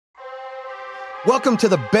Welcome to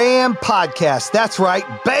the BAM Podcast. That's right,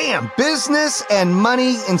 BAM, business and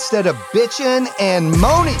money instead of bitching and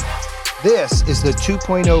moaning. This is the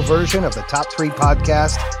 2.0 version of the top 3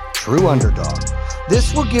 podcast, True Underdog.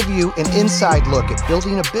 This will give you an inside look at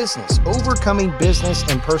building a business, overcoming business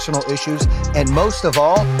and personal issues, and most of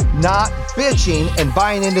all, not bitching and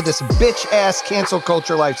buying into this bitch-ass cancel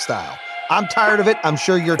culture lifestyle. I'm tired of it. I'm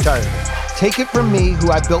sure you're tired of it. Take it from me, who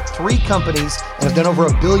I built 3 companies and have done over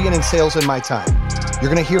 $1 billion in sales in my time.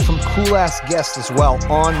 You're going to hear from cool-ass guests as well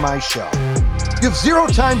on my show. You have 0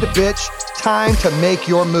 time to bitch, time to make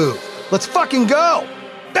your move. Let's fucking go.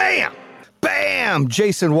 Bam! Bam!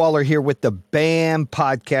 Jason Waller here with the BAM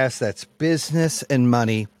Podcast. That's business and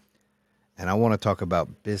money. And I want to talk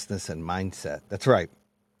about business and mindset. That's right.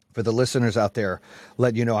 For the listeners out there,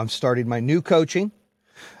 let you know I'm starting my new coaching.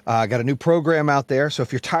 I got a new program out there. So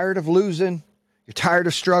if you're tired of losing, you're tired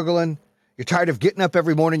of struggling, you're tired of getting up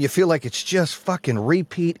every morning, you feel like it's just fucking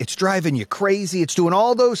repeat, it's driving you crazy, it's doing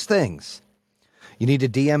all those things, you need to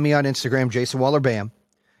DM me on Instagram, Jason Waller BAM.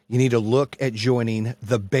 You need to look at joining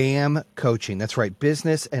the BAM coaching. That's right,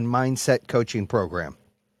 business and mindset coaching program.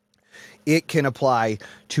 It can apply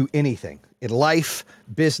to anything in life,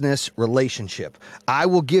 business, relationship. I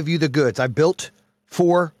will give you the goods. I built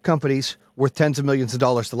 4 companies worth tens of millions of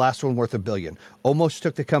dollars. The last one worth $1 billion. Almost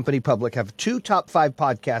took the company public. Have 2 top 5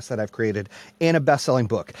 podcasts that I've created and a best-selling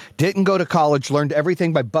book. Didn't go to college. Learned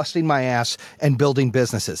everything by busting my ass and building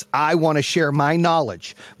businesses. I want to share my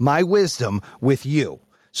knowledge, my wisdom with you.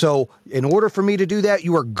 So in order for me to do that,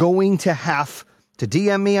 you are going to have to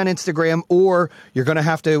DM me on Instagram, or you're going to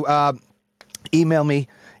have to email me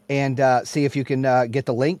and see if you can get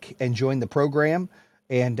the link and join the program.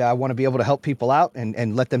 And I want to be able to help people out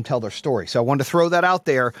and let them tell their story. So I wanted to throw that out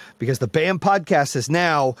there because the BAM Podcast is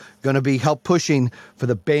now going to be help pushing for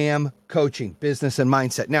the BAM coaching, business and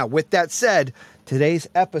mindset. Now, with that said, today's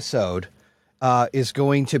episode is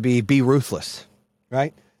going to be ruthless,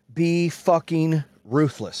 right? Be fucking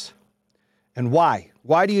ruthless. And why?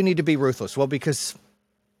 Why do you need to be ruthless? Well, because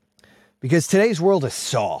today's world is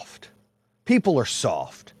soft. People are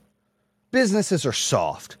soft. Businesses are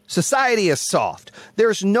soft. Society is soft.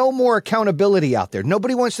 There's no more accountability out there.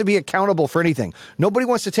 Nobody wants to be accountable for anything. Nobody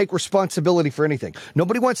wants to take responsibility for anything.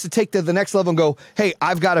 Nobody wants to take to the next level and go, hey,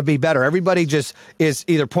 I've got to be better. Everybody just is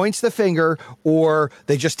either points the finger or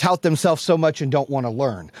they just tout themselves so much and don't want to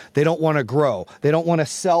learn. They don't want to grow. They don't want to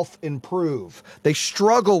self-improve. They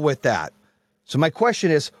struggle with that. So my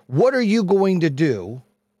question is, what are you going to do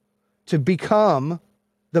to become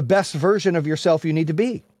the best version of yourself you need to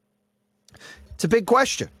be? It's a big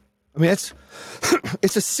question. I mean,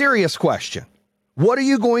 it's a serious question. What are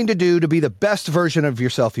you going to do to be the best version of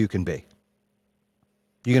yourself you can be?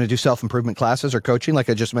 You going to do self-improvement classes or coaching like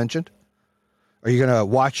I just mentioned? Are you going to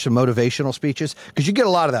watch some motivational speeches? Because you get a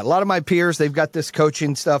lot of that. A lot of my peers, they've got this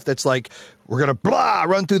coaching stuff that's like, we're going to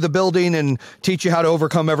run through the building and teach you how to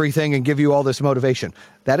overcome everything and give you all this motivation.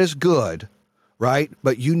 That is good. Right?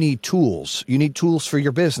 But you need tools. You need tools for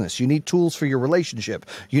your business. You need tools for your relationship.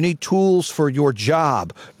 You need tools for your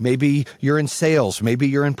job. Maybe you're in sales. Maybe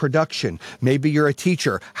you're in production. Maybe you're a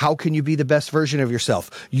teacher. How can you be the best version of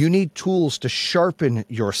yourself? You need tools to sharpen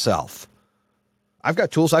yourself. I've got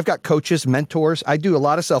tools. I've got coaches, mentors. I do a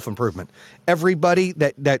lot of self-improvement. Everybody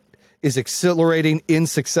that is accelerating in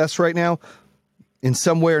success right now, in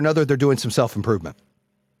some way or another, they're doing some self-improvement.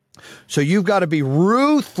 So you've got to be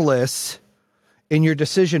ruthless in your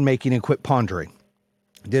decision-making and quit pondering.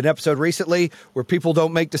 I did an episode recently where people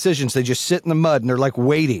don't make decisions. They just sit in the mud and they're like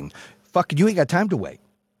waiting. Fuck, you ain't got time to wait.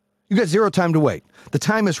 You got 0 time to wait. The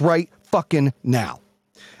time is right fucking now.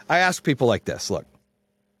 I ask people like this, look,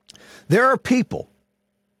 there are people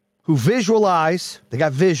who visualize, they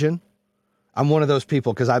got vision. I'm one of those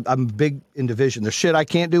people because I'm big into vision. There's shit I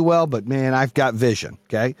can't do well, but man, I've got vision,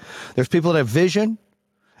 okay? There's people that have vision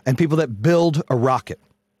and people that build a rocket.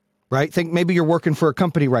 Right? Think maybe you're working for a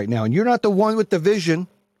company right now and you're not the one with the vision,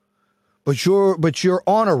 but you're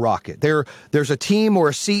on a rocket. There's a team or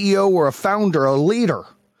a CEO or a founder, a leader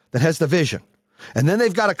that has the vision. And then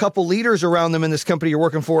they've got a couple leaders around them in this company you're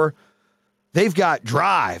working for. They've got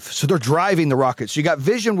drive. So they're driving the rocket. So you got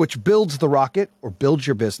vision, which builds the rocket or builds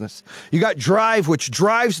your business. You got drive, which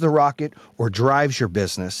drives the rocket or drives your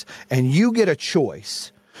business. And you get a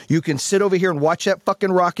choice. You can sit over here and watch that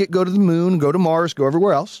fucking rocket go to the moon, go to Mars, go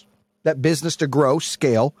everywhere else. That business to grow,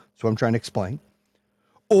 scale. That's what I'm trying to explain.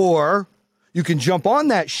 Or you can jump on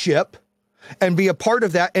that ship and be a part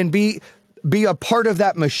of that and be a part of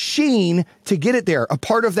that machine to get it there, a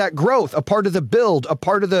part of that growth, a part of the build, a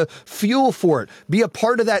part of the fuel for it, be a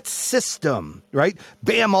part of that system, right?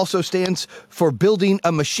 BAM also stands for building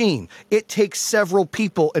a machine. It takes several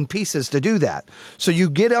people and pieces to do that. So you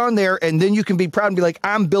get on there and then you can be proud and be like,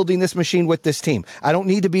 I'm building this machine with this team. I don't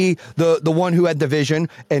need to be the one who had the vision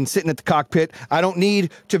and sitting at the cockpit. I don't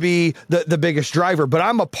need to be the biggest driver, but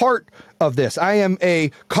I'm a part of this. I am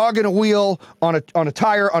a cog in a wheel on a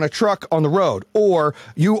tire, on a truck, on the road, or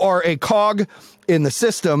you are a cog in the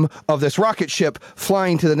system of this rocket ship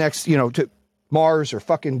flying to the next, to Mars or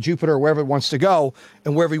fucking Jupiter or wherever it wants to go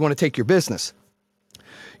and wherever you want to take your business.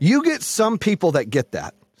 You get some people that get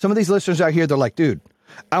that. Some of these listeners out here, they're like, dude,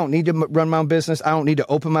 I don't need to run my own business. I don't need to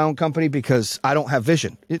open my own company because I don't have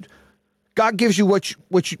vision. God gives you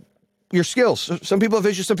your skills. Some people have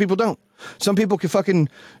vision, some people don't. Some people can fucking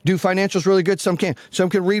do financials really good, some can't. Some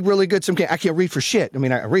can read really good, some can't. I can't read for shit. I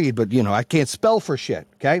mean, I read, but I can't spell for shit,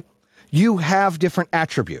 okay? You have different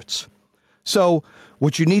attributes. So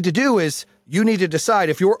what you need to do is you need to decide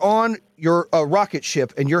if you're on your rocket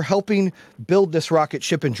ship and you're helping build this rocket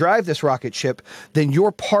ship and drive this rocket ship, then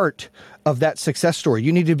you're part of that success story.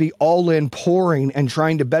 You need to be all in, pouring and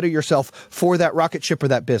trying to better yourself for that rocket ship or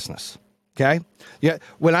that business. Okay. Yeah.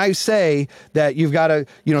 When I say that you've got to,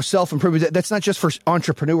 self-improvement, that's not just for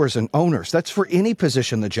entrepreneurs and owners. That's for any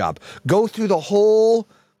position in the job. Go through the whole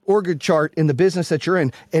org chart in the business that you're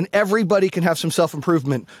in, and everybody can have some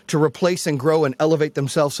self-improvement to replace and grow and elevate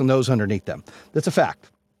themselves and those underneath them. That's a fact.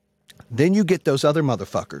 Then you get those other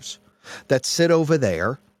motherfuckers that sit over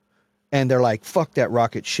there and they're like, fuck that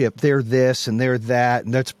rocket ship. They're this and they're that,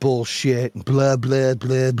 and that's bullshit and blah, blah,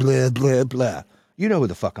 blah, blah, blah, blah. You know who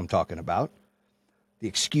the fuck I'm talking about. The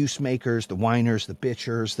excuse makers, the whiners, the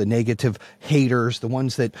bitchers, the negative haters, the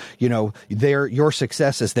ones that, your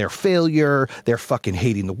success is their failure. They're fucking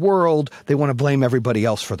hating the world. They want to blame everybody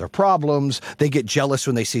else for their problems. They get jealous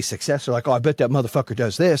when they see success. They're like, oh, I bet that motherfucker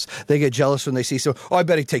does this. They get jealous when they see, I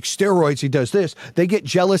bet he takes steroids. He does this. They get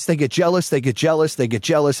jealous. They get jealous. They get jealous. They get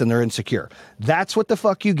jealous, and they're insecure. That's what the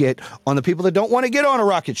fuck you get on the people that don't want to get on a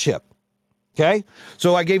rocket ship. Okay,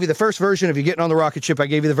 so I gave you the first version of you getting on the rocket ship. I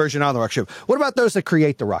gave you the version on the rocket ship. What about those that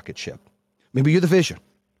create the rocket ship? Maybe you're the vision.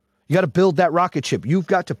 You got to build that rocket ship. You've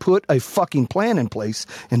got to put a fucking plan in place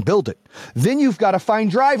and build it. Then you've got to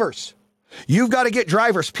find drivers. You've got to get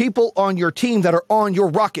drivers, people on your team that are on your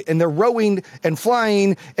rocket, and they're rowing and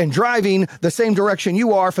flying and driving the same direction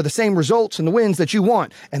you are for the same results and the wins that you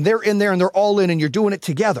want. And they're in there and they're all in and you're doing it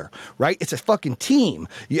together, right? It's a fucking team.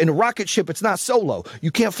 In a rocket ship, it's not solo.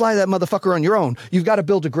 You can't fly that motherfucker on your own. You've got to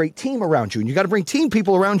build a great team around you, and you got to bring team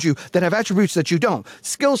people around you that have attributes that you don't.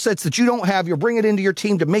 Skill sets that you don't have, you'll bring it into your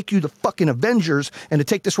team to make you the fucking Avengers and to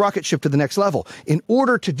take this rocket ship to the next level. In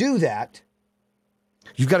order to do that,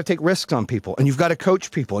 you've got to take risks on people, and you've got to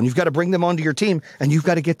coach people, and you've got to bring them onto your team, and you've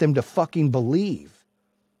got to get them to fucking believe.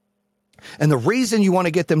 And the reason you want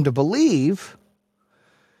to get them to believe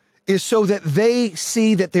is so that they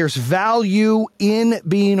see that there's value in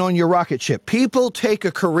being on your rocket ship. People take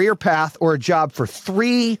a career path or a job for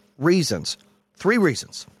three reasons. 3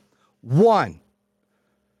 reasons. 1,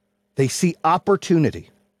 they see opportunity.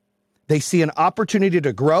 They see an opportunity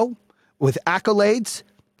to grow with accolades,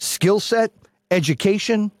 skill set,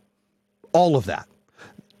 education, all of that.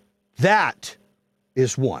 That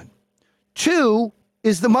is 1. 2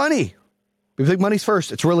 is the money. People think money's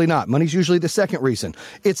first. It's really not. Money's usually the second reason.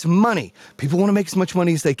 It's money. People want to make as much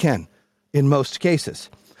money as they can in most cases.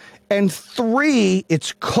 And 3,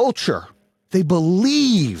 it's culture. They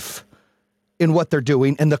believe in what they're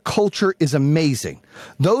doing, and the culture is amazing.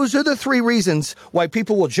 Those are the 3 reasons why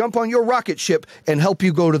people will jump on your rocket ship and help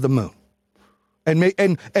you go to the moon. And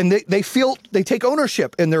they feel they take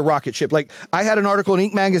ownership in their rocket ship. Like, I had an article in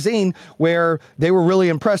Inc. magazine where they were really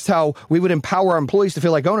impressed how we would empower our employees to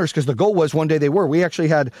feel like owners, because the goal was one day they were. We actually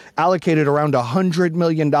had allocated around $100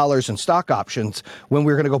 million in stock options when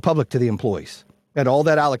we were going to go public to the employees, and all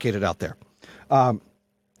that allocated out there.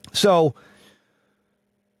 So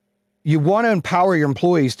you want to empower your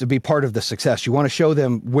employees to be part of the success. You want to show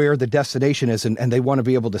them where the destination is, and they want to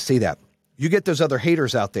be able to see that. You get those other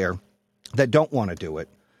haters out there that don't want to do it.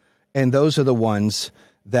 And those are the ones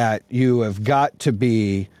that you have got to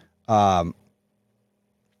be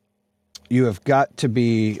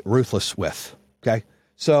ruthless with. Okay.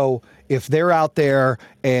 So if they're out there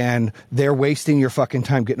and they're wasting your fucking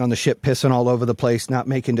time getting on the ship, pissing all over the place, not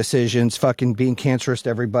making decisions, fucking being cancerous to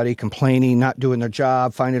everybody, complaining, not doing their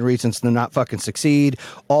job, finding reasons to not fucking succeed,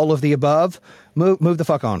 all of the above, move the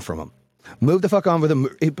fuck on from them. Move the fuck on with them.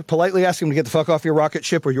 Politely ask them to get the fuck off your rocket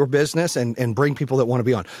ship or your business, and bring people that want to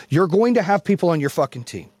be on. You're going to have people on your fucking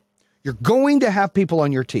team. You're going to have people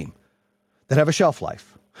on your team that have a shelf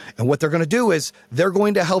life. And what they're going to do is they're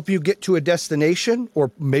going to help you get to a destination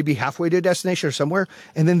or maybe halfway to a destination or somewhere.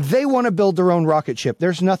 And then they want to build their own rocket ship.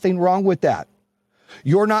 There's nothing wrong with that.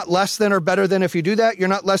 You're not less than or better than if you do that. You're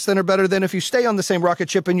not less than or better than if you stay on the same rocket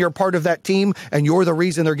ship and you're part of that team and you're the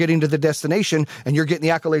reason they're getting to the destination and you're getting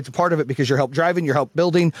the accolades a part of it because you're help driving, you're help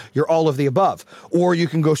building, you're all of the above. Or you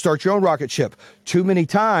can go start your own rocket ship. Too many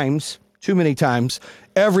times,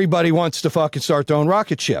 everybody wants to fucking start their own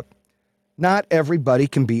rocket ship. Not everybody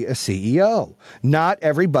can be a CEO. Not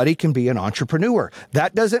everybody can be an entrepreneur.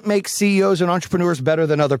 That doesn't make CEOs and entrepreneurs better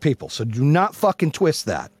than other people. So do not fucking twist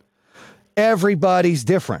that. Everybody's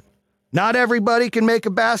different. Not everybody can make a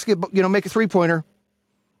basketball, make a three-pointer.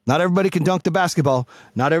 Not everybody can dunk the basketball.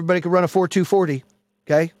 Not everybody can run a 4.2 40,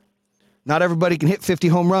 okay? Not everybody can hit 50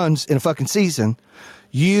 home runs in a fucking season.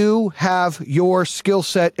 You have your skill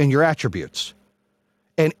set and your attributes.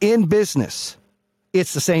 And in business,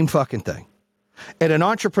 it's the same fucking thing. And an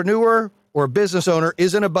entrepreneur or a business owner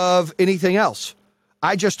isn't above anything else.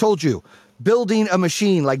 I just told you, building a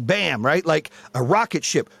machine like BAM, right? Like a rocket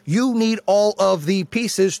ship, you need all of the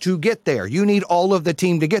pieces to get there. You need all of the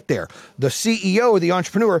team to get there. The CEO or the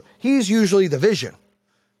entrepreneur, he's usually the vision.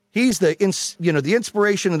 He's the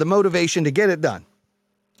inspiration and the motivation to get it done.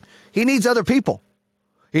 He needs other people.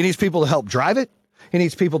 He needs people to help drive it. He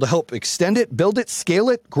needs people to help extend it, build it, scale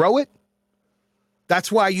it, grow it. That's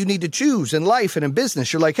why you need to choose in life and in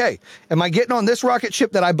business. You're like, hey, am I getting on this rocket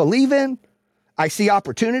ship that I believe in? I see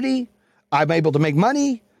opportunity. I'm able to make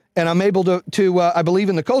money, and I'm able to I believe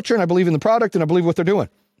in the culture, and I believe in the product, and I believe what they're doing.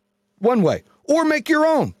 One way. Or make your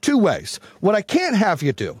own. Two ways. What I can't have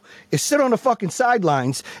you do is sit on the fucking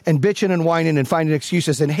sidelines and bitching and whining and finding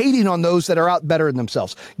excuses and hating on those that are out better than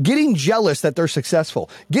themselves. Getting jealous that they're successful.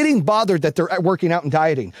 Getting bothered that they're working out and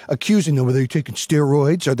dieting. Accusing them, are they taking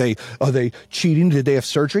steroids? Are they cheating? Did they have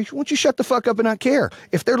surgery? Why don't you shut the fuck up and not care?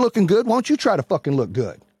 If they're looking good, why don't you try to fucking look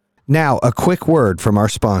good? Now, a quick word from our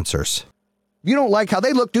sponsors. If you don't like how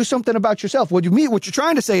they look, do something about yourself. What you're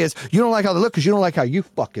trying to say is you don't like how they look because you don't like how you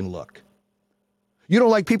fucking look. You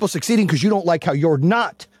don't like people succeeding because you don't like how you're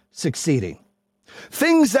not succeeding.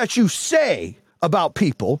 Things that you say about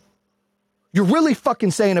people, you're really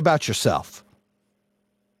fucking saying about yourself.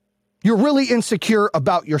 You're really insecure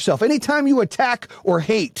about yourself. Anytime you attack or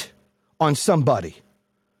hate on somebody,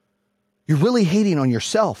 you're really hating on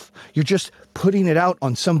yourself. You're just putting it out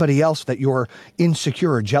on somebody else that you're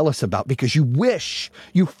insecure or jealous about because you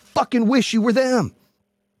fucking wish you were them.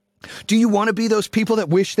 Do you want to be those people that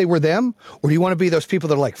wish they were them? Or do you want to be those people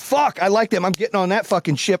that are like, fuck, I like them. I'm getting on that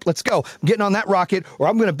fucking ship. Let's go. I'm getting on that rocket, or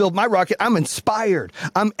I'm going to build my rocket. I'm inspired.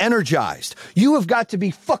 I'm energized. You have got to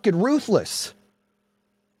be fucking ruthless.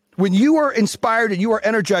 When you are inspired and you are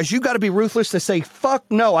energized, you got to be ruthless to say, fuck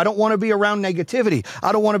no, I don't want to be around negativity.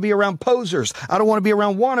 I don't want to be around posers. I don't want to be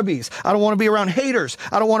around wannabes. I don't want to be around haters.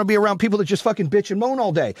 I don't want to be around people that just fucking bitch and moan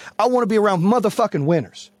all day. I want to be around motherfucking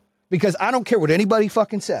winners. Because I don't care what anybody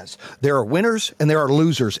fucking says. There are winners and there are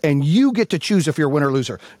losers. And you get to choose if you're a winner or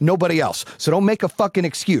loser. Nobody else. So don't make a fucking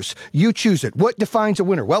excuse. You choose it. What defines a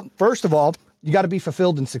winner? Well, first of all, you got to be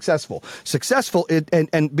fulfilled and successful. Successful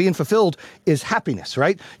and being fulfilled is happiness,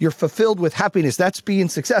 right? You're fulfilled with happiness. That's being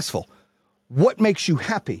successful. What makes you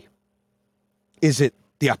happy? Is it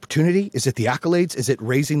the opportunity? Is it the accolades? Is it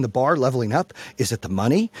raising the bar, leveling up? Is it the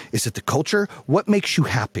money? Is it the culture? What makes you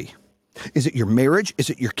happy? Is it your marriage? Is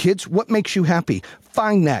it your kids? What makes you happy?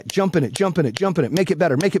 Find that. Jump in it. Make it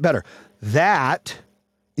better. That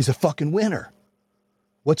is a fucking winner.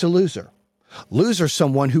 What's a loser? Loser's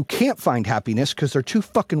someone who can't find happiness because they're too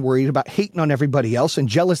fucking worried about hating on everybody else and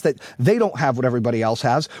jealous that they don't have what everybody else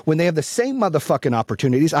has when they have the same motherfucking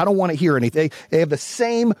opportunities. I don't want to hear anything. They have the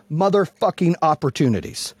same motherfucking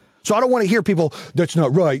opportunities. So I don't want to hear people, that's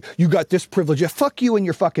not right. You got this privilege. Yeah, fuck you and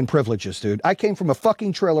your fucking privileges, dude. I came from a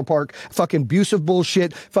fucking trailer park, fucking abusive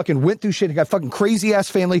bullshit, fucking went through shit. I got fucking crazy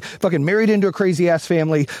ass family, fucking married into a crazy ass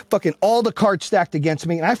family, fucking all the cards stacked against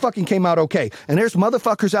me. And I fucking came out okay. And there's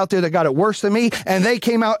motherfuckers out there that got it worse than me and they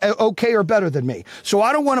came out okay or better than me. So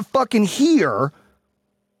I don't want to fucking hear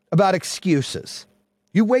about excuses.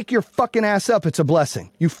 You wake your fucking ass up. It's a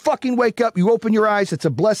blessing. You fucking wake up. You open your eyes. It's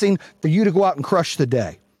a blessing for you to go out and crush the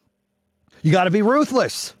day. You got to be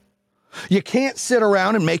ruthless. You can't sit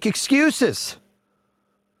around and make excuses.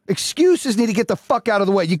 Excuses need to get the fuck out of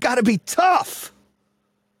the way. You got to be tough.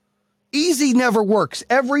 Easy never works.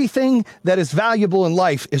 Everything that is valuable in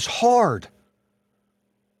life is hard.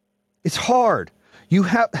 It's hard.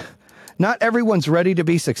 Not everyone's ready to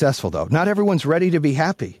be successful, though. Not everyone's ready to be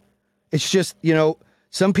happy. It's just,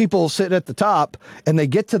 some people sit at the top and they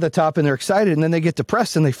get to the top and they're excited and then they get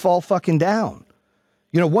depressed and they fall fucking down.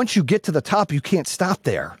 Once you get to the top, you can't stop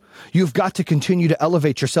there. You've got to continue to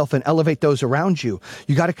elevate yourself and elevate those around you.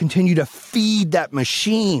 You got to continue to feed that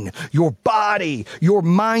machine, your body, your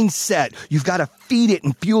mindset. You've got to feed it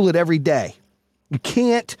and fuel it every day. You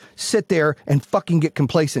can't sit there and fucking get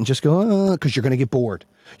complacent. Just go, because you're going to get bored.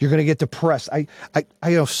 You're going to get depressed. I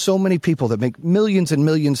know so many people that make millions and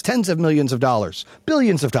millions, tens of millions of dollars,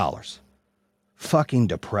 billions of dollars, fucking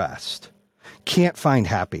depressed. Can't find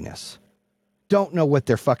happiness. Don't know what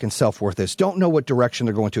their fucking self-worth is. Don't know what direction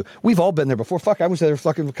they're going to. We've all been there before. Fuck, I was there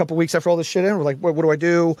fucking a couple weeks after all this shit ended. We're like, what do I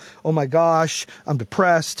do? Oh my gosh, I'm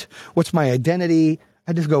depressed. What's my identity?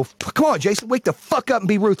 I just go, come on, Jason, wake the fuck up and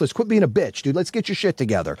be ruthless. Quit being a bitch, dude. Let's get your shit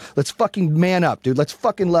together. Let's fucking man up, dude. Let's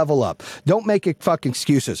fucking level up. Don't make it fucking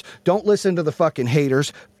excuses. Don't listen to the fucking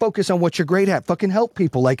haters. Focus on what you're great at. Fucking help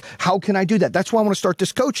people. Like, how can I do that? That's why I want to start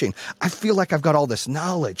this coaching. I feel like I've got all this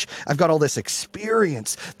knowledge. I've got all this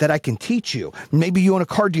experience that I can teach you. Maybe you own a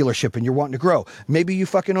car dealership and you're wanting to grow. Maybe you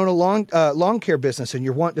fucking own a lawn care business and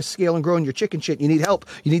you're wanting to scale and grow in your chicken shit. You need help.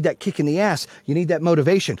 You need that kick in the ass. You need that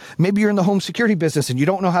motivation. Maybe you're in the home security business and you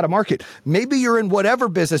don't know how to market. Maybe you're in whatever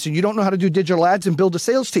business and you don't know how to do digital ads and build a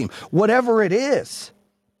sales team. Whatever it is.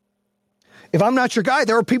 If I'm not your guy,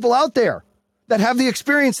 there are people out there that have the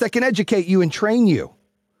experience that can educate you and train you.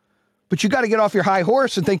 But you got to get off your high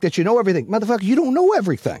horse and think that you know everything. Motherfucker, you don't know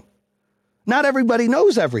everything. Not everybody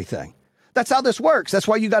knows everything. That's how this works. That's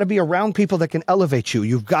why you got to be around people that can elevate you.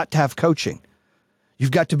 You've got to have coaching. You've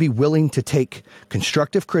got to be willing to take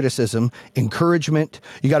constructive criticism, encouragement.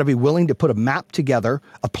 You got to be willing to put a map together,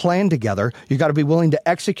 a plan together. You got to be willing to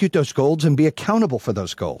execute those goals and be accountable for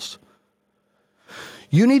those goals.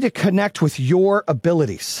 You need to connect with your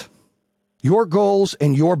abilities, your goals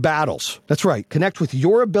and your battles. That's right. Connect with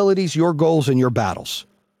your abilities, your goals and your battles.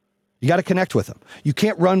 You got to connect with them. You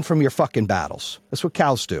can't run from your fucking battles. That's what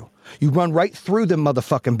cows do. You run right through them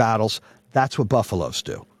motherfucking battles. That's what buffaloes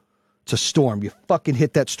do. It's a storm. You fucking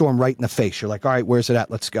hit that storm right in the face. You're like, all right, where's it at?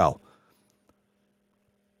 Let's go.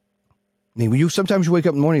 I mean, sometimes you wake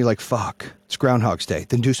up in the morning, you're like, fuck, it's Groundhog's Day.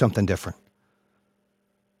 Then do something different.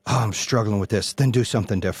 Oh, I'm struggling with this. Then do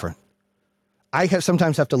something different. I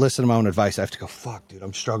sometimes have to listen to my own advice. I have to go, fuck, dude,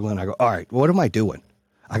 I'm struggling. I go, all right, what am I doing?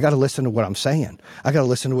 I got to listen to what I'm saying. I got to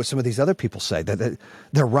listen to what some of these other people say. They're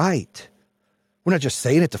right. We're not just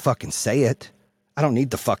saying it to fucking say it. I don't need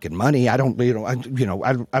the fucking money.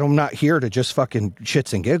 I'm not here to just fucking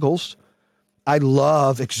shits and giggles. I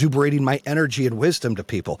love exuberating my energy and wisdom to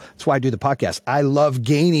people. That's why I do the podcast. I love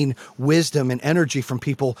gaining wisdom and energy from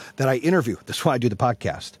people that I interview. That's why I do the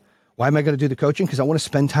podcast. Why am I going to do the coaching? Because I want to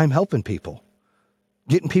spend time helping people,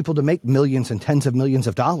 getting people to make millions and tens of millions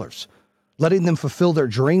of dollars, letting them fulfill their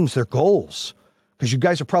dreams, their goals. Because you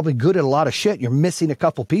guys are probably good at a lot of shit. You're missing a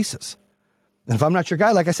couple pieces. And if I'm not your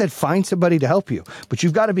guy, like I said, find somebody to help you. But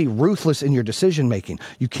you've got to be ruthless in your decision making.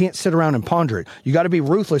 You can't sit around and ponder it. You got to be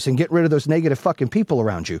ruthless and get rid of those negative fucking people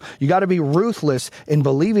around you. You got to be ruthless in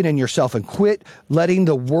believing in yourself and quit letting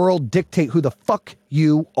the world dictate who the fuck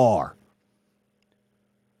you are.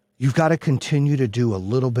 You've got to continue to do a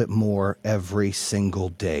little bit more every single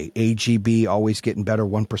day. AGB, always getting better,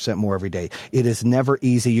 1% more every day. It is never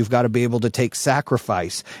easy. You've got to be able to take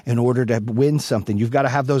sacrifice in order to win something. You've got to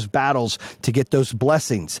have those battles to get those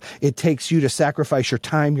blessings. It takes you to sacrifice your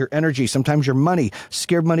time, your energy, sometimes your money.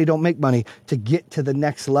 Scared money don't make money to get to the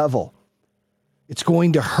next level. It's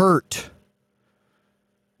going to hurt.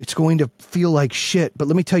 It's going to feel like shit. But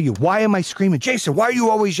let me tell you, why am I screaming? Jason, why are you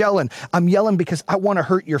always yelling? I'm yelling because I want to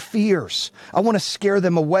hurt your fears. I want to scare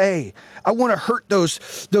them away. I want to hurt those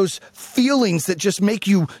feelings that just make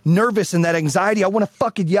you nervous and that anxiety. I want to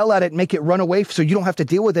fucking yell at it and make it run away so you don't have to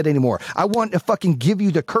deal with it anymore. I want to fucking give you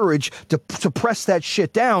the courage to press that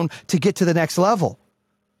shit down to get to the next level.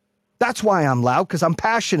 That's why I'm loud, because I'm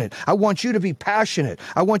passionate. I want you to be passionate.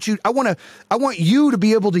 I want you to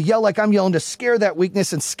be able to yell like I'm yelling, to scare that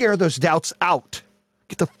weakness and scare those doubts out.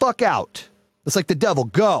 Get the fuck out. It's like the devil.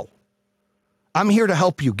 Go. I'm here to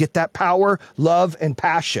help you get that power, love, and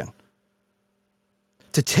passion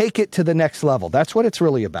to take it to the next level. That's what it's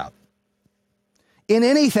really about. In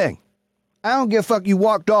anything. I don't give a fuck. You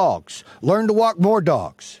walk dogs. Learn to walk more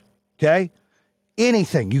dogs. Okay?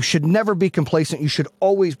 Anything. You should never be complacent. You should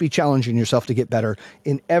always be challenging yourself to get better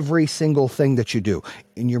in every single thing that you do.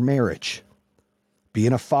 In your marriage,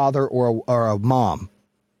 being a father or a mom,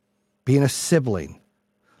 being a sibling.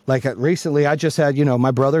 Like recently, I just had,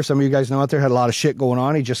 my brother, some of you guys know out there, had a lot of shit going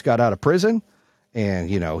on. He just got out of prison and,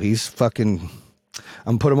 he's fucking,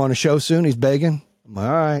 I'm put him on a show soon. He's begging. I'm like,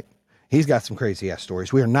 all right. He's got some crazy ass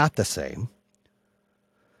stories. We are not the same,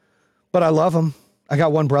 but I love him. I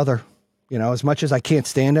got one brother. You know, as much as I can't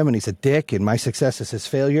stand him and he's a dick and my success is his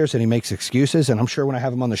failures and he makes excuses, and I'm sure when I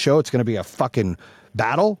have him on the show, it's going to be a fucking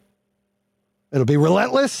battle. It'll be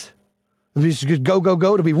relentless. It'll be just go, go,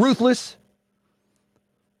 go. It'll be ruthless.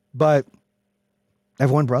 But I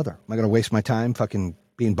have one brother. Am I going to waste my time fucking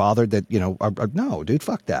being bothered that, you know, no, dude,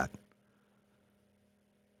 fuck that.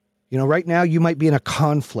 You know, right now you might be in a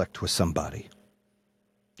conflict with somebody.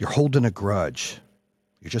 You're holding a grudge.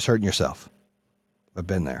 You're just hurting yourself. I've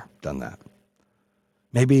been there, done that.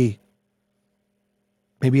 Maybe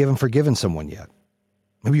you haven't forgiven someone yet.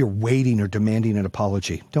 Maybe you're waiting or demanding an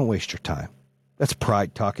apology. Don't waste your time. That's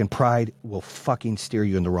pride talking. Pride will fucking steer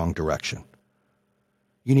you in the wrong direction.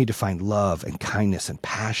 You need to find love and kindness and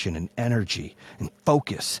passion and energy and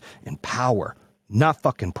focus and power, not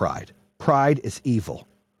fucking pride. Pride is evil.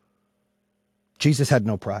 Jesus had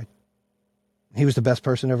no pride. He was the best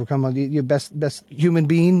person to ever come on, the best human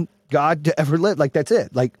being, God to ever live. Like, that's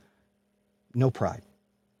it. Like, no pride.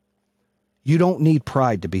 You don't need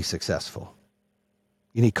pride to be successful.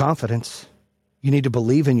 You need confidence. You need to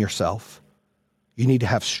believe in yourself. You need to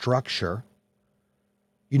have structure.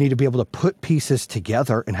 You need to be able to put pieces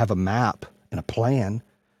together and have a map and a plan.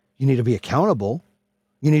 You need to be accountable.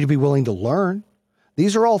 You need to be willing to learn.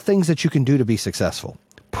 These are all things that you can do to be successful.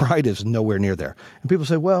 Pride is nowhere near there. And people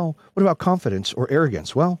say, well, what about confidence or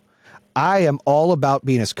arrogance? Well, I am all about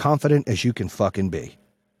being as confident as you can fucking be.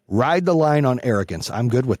 Ride the line on arrogance. I'm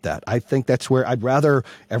good with that. I think that's where I'd rather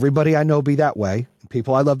everybody I know be that way,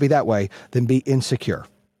 people I love be that way, than be insecure.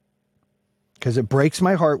 Because it breaks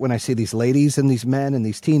my heart when I see these ladies and these men and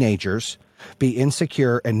these teenagers be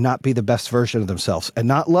insecure and not be the best version of themselves and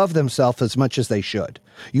not love themselves as much as they should.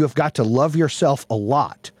 You have got to love yourself a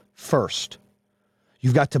lot first.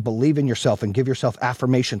 You've got to believe in yourself and give yourself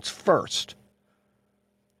affirmations first.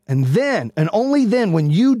 And then, and only then, when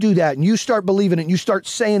you do that and you start believing it and you start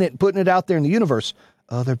saying it and putting it out there in the universe,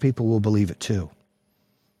 other people will believe it too.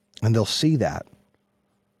 And they'll see that.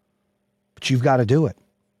 But you've got to do it.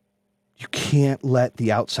 You can't let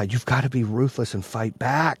the outside, you've got to be ruthless and fight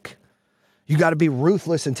back. You got to be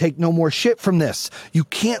ruthless and take no more shit from this. You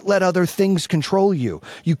can't let other things control you.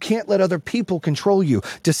 You can't let other people control you.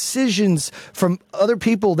 Decisions from other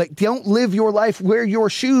people that don't live your life, wear your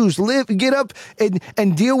shoes, get up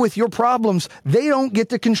and deal with your problems. They don't get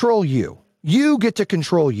to control you. You get to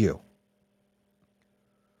control you.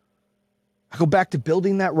 I go back to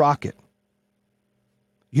building that rocket.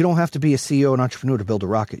 You don't have to be a CEO and entrepreneur to build a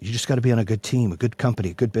rocket. You just got to be on a good team, a good company,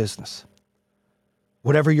 a good business.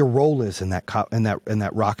 Whatever your role is in that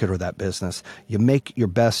rocket or that business, you make your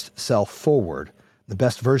best self forward, the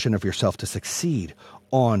best version of yourself to succeed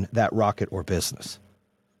on that rocket or business.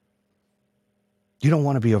 You don't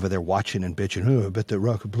want to be over there watching and bitching, oh, I bet that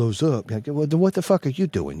rocket blows up. Like, well, what the fuck are you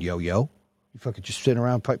doing, yo-yo? You fucking just sitting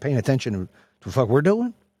around paying attention to the fuck we're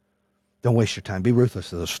doing? Don't waste your time. Be ruthless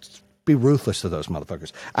to those. Be ruthless to those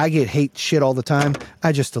motherfuckers. I get hate shit all the time.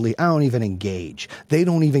 I just delete. I don't even engage. They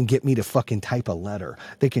don't even get me to fucking type a letter.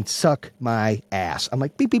 They can suck my ass. I'm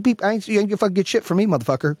like, beep, beep, beep. You ain't gonna fucking get shit from me,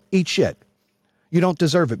 motherfucker. Eat shit. You don't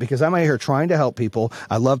deserve it because I'm out here trying to help people.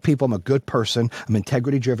 I love people. I'm a good person. I'm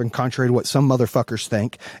integrity driven, contrary to what some motherfuckers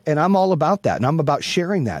think. And I'm all about that. And I'm about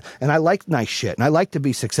sharing that. And I like nice shit. And I like to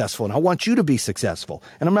be successful. And I want you to be successful.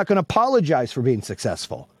 And I'm not going to apologize for being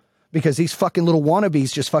successful. Because these fucking little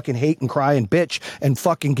wannabes just fucking hate and cry and bitch and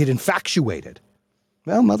fucking get infatuated.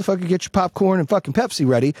 Well, motherfucker, get your popcorn and fucking Pepsi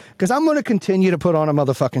ready because I'm going to continue to put on a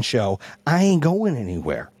motherfucking show. I ain't going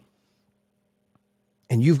anywhere.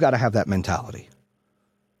 And you've got to have that mentality.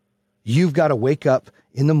 You've got to wake up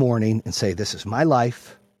in the morning and say, this is my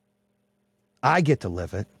life. I get to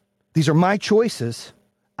live it. These are my choices.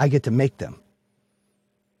 I get to make them.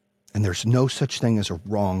 And there's no such thing as a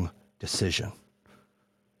wrong decision.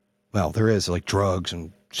 Well, there is like drugs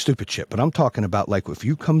and stupid shit, but I'm talking about like if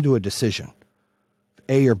you come to a decision,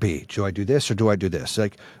 A or B, do I do this or do I do this?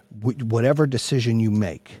 Like whatever decision you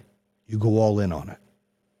make, you go all in on it.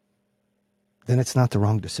 Then it's not the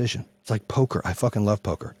wrong decision. It's like poker. I fucking love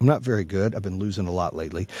poker. I'm not very good. I've been losing a lot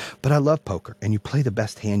lately, but I love poker. And you play the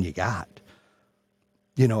best hand you got.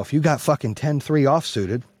 You know, if you got fucking 10-3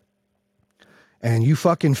 offsuited and you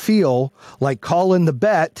fucking feel like calling the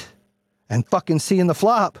bet and fucking seeing the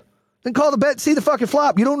flop, then call the bet, see the fucking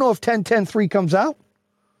flop. You don't know if 10-10-3 comes out.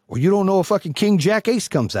 Or you don't know if fucking king, jack, ace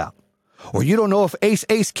comes out. Or you don't know if ace,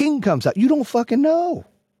 ace, king comes out. You don't fucking know.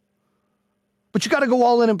 But you got to go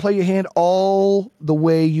all in and play your hand all the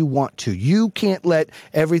way you want to. You can't let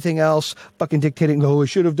everything else fucking dictate it and go, oh, I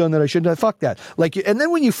should have done that. I shouldn't have. Fuck that. Like, and then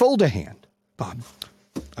when you fold a hand, Bob,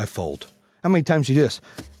 I fold. How many times you do this?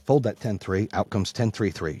 Fold that 10-3, out comes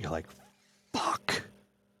 10-3-3. You're like, fuck.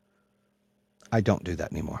 I don't do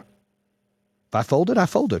that anymore. If I folded, I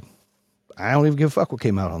folded. I don't even give a fuck what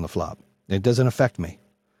came out on the flop. It doesn't affect me.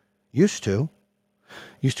 Used to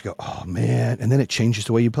go, oh man, and then it changes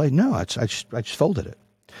the way you play. No, I just folded it.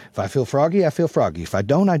 If I feel froggy, I feel froggy. If I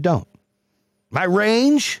don't, I don't. My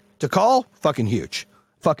range to call, fucking huge.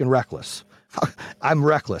 Fucking reckless. I'm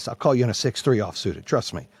reckless. I'll call you on a 6-3 offsuited.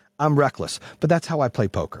 Trust me. I'm reckless. But that's how I play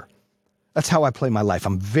poker. That's how I play my life.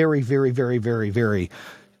 I'm very, very, very, very, very,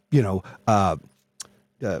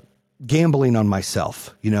 gambling on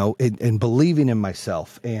myself, and believing in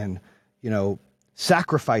myself and,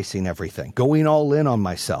 sacrificing everything, going all in on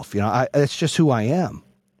myself. It's just who I am.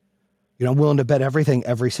 I'm willing to bet everything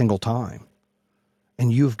every single time.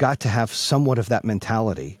 And you've got to have somewhat of that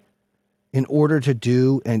mentality in order to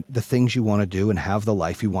do and the things you want to do and have the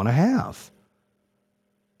life you want to have.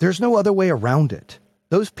 There's no other way around it.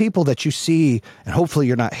 Those people that you see, and hopefully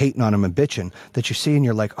you're not hating on them and bitching, that you see and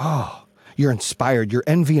you're like, oh, you're inspired. You're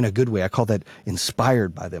envy in a good way. I call that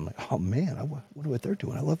inspired by them. Like, oh man, I wonder what they're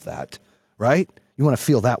doing. I love that. Right? You want to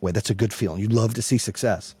feel that way. That's a good feeling. You love to see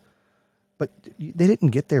success. But they didn't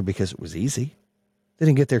get there because it was easy. They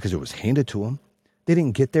didn't get there because it was handed to them. They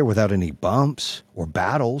didn't get there without any bumps or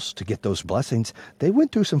battles to get those blessings. They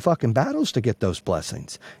went through some fucking battles to get those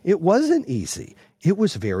blessings. It wasn't easy. It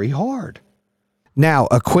was very hard. Now,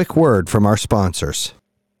 a quick word from our sponsors.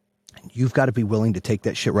 You've got to be willing to take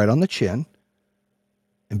that shit right on the chin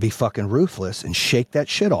and be fucking ruthless and shake that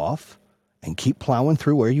shit off and keep plowing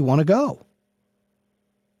through where you want to go.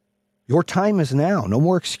 Your time is now. No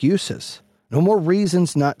more excuses. No more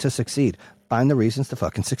reasons not to succeed. Find the reasons to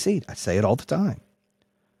fucking succeed. I say it all the time.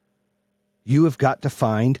 You have got to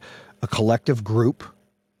find a collective group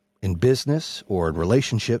in business or in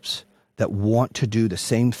relationships that want to do the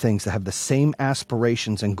same things, that have the same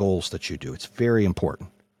aspirations and goals that you do. It's very important.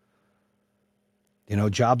 A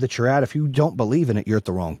job that you're at, if you don't believe in it, you're at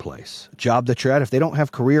the wrong place. A job that you're at, if they don't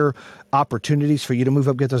have career opportunities for you to move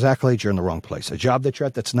up, get those accolades, you're in the wrong place. A job that you're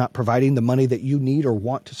at that's not providing the money that you need or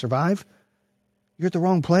want to survive, you're at the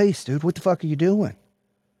wrong place, dude. What the fuck are you doing?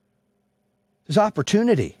 There's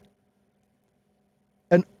opportunity.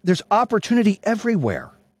 And there's opportunity everywhere.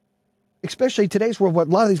 Especially today's world, where a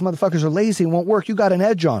lot of these motherfuckers are lazy and won't work. You got an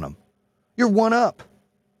edge on them. You're one up.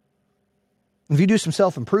 If you do some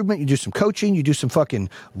self-improvement, you do some coaching, you do some fucking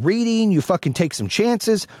reading, you fucking take some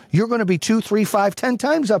chances, you're going to be 2, 3, 5, 10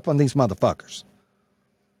 times up on these motherfuckers.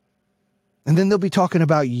 And then they'll be talking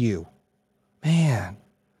about you. Man,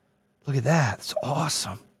 look at that. It's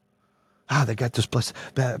awesome. They got those blessings.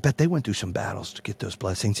 Bet they went through some battles to get those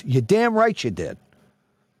blessings. You damn right you did.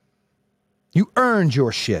 You earned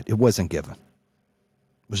your shit. It wasn't given.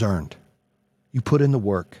 It was earned. You put in the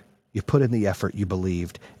work. You put in the effort. You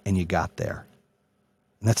believed, and you got there.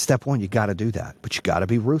 And that's step one. You got to do that. But you got to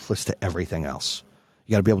be ruthless to everything else.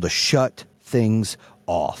 You got to be able to shut things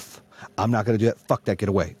off. I'm not going to do that. Fuck that. Get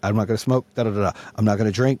away. I'm not going to smoke. Da-da-da-da. I'm not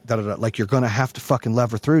going to drink. Da-da-da. Like, you're going to have to fucking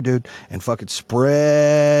lever through, dude, and fucking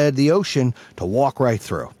spread the ocean to walk right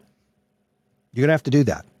through. You're going to have to do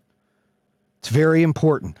that. It's very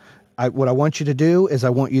important. What I want you to do is I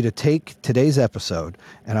want you to take today's episode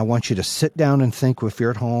and I want you to sit down and think, if you're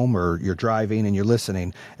at home or you're driving and you're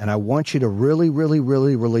listening, and I want you to really, really,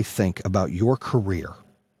 really, really think about your career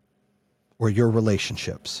or your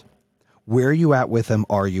relationships. Where are you at with them?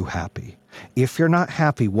 Are you happy? If you're not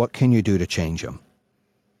happy, what can you do to change them?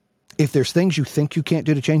 If there's things you think you can't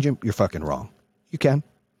do to change them, you're fucking wrong. You can.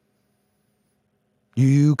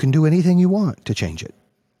 You can do anything you want to change it.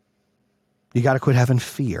 You got to quit having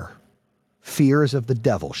fear. Fear is of the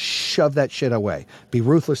devil. Shove that shit away. Be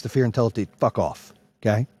ruthless to fear and tell it to fuck off.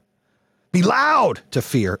 Okay? Be loud to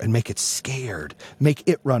fear and make it scared. Make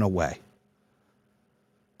it run away.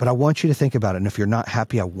 But I want you to think about it. And if you're not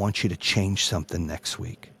happy, I want you to change something next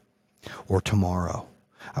week or tomorrow.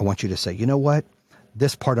 I want you to say, you know what?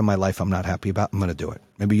 This part of my life I'm not happy about. I'm going to do it.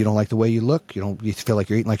 Maybe you don't like the way you look. You feel like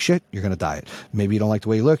you're eating like shit. You're going to diet. Maybe you don't like the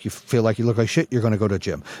way you look. You feel like you look like shit. You're going to go to a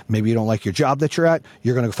gym. Maybe you don't like your job that you're at.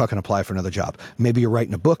 You're going to fucking apply for another job. Maybe you're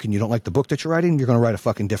writing a book and you don't like the book that you're writing. You're going to write a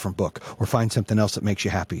fucking different book or find something else that makes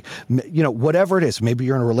you happy. Whatever it is. Maybe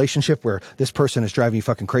you're in a relationship where this person is driving you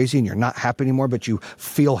fucking crazy and you're not happy anymore, but you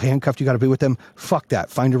feel handcuffed. You got to be with them. Fuck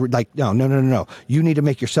that. No. You need to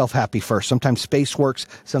make yourself happy first. Sometimes space works.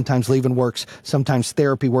 Sometimes leaving works. Sometimes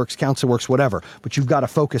therapy works. Counsel works. Whatever. But you've got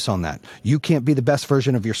to focus on that. You can't be the best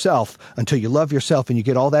version of yourself until you love yourself and you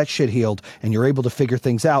get all that shit healed and you're able to figure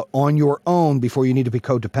things out on your own before you need to be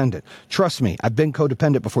codependent. Trust me, I've been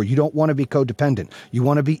codependent before. You don't want to be codependent. You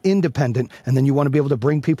want to be independent, and then you want to be able to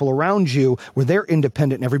bring people around you where they're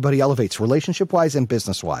independent and everybody elevates relationship-wise and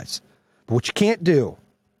business-wise. But what you can't do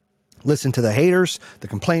Listen to the haters, the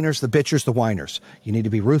complainers, the bitchers, the whiners. You need to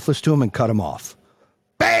be ruthless to them and cut them off.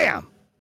 Bam!